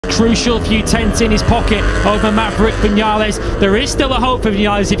crucial few tenths in his pocket over Maverick Vinales. There is still a hope for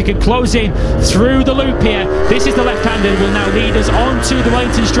Vinales if he can close in through the loop here. This is the left-hander will now lead us onto the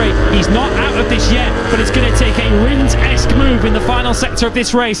Wellington Straight. He's not out of this yet, but it's going to take a Rins-esque move in the final sector of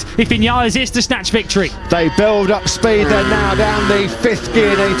this race if Vinales is to snatch victory. They build up speed. They're now down the 5th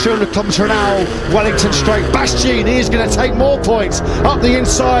gear, nearly 200 km/h. Wellington Straight. Bastian, he is going to take more points up the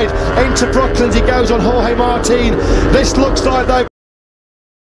inside into Brooklands. He goes on Jorge Martin. This looks like though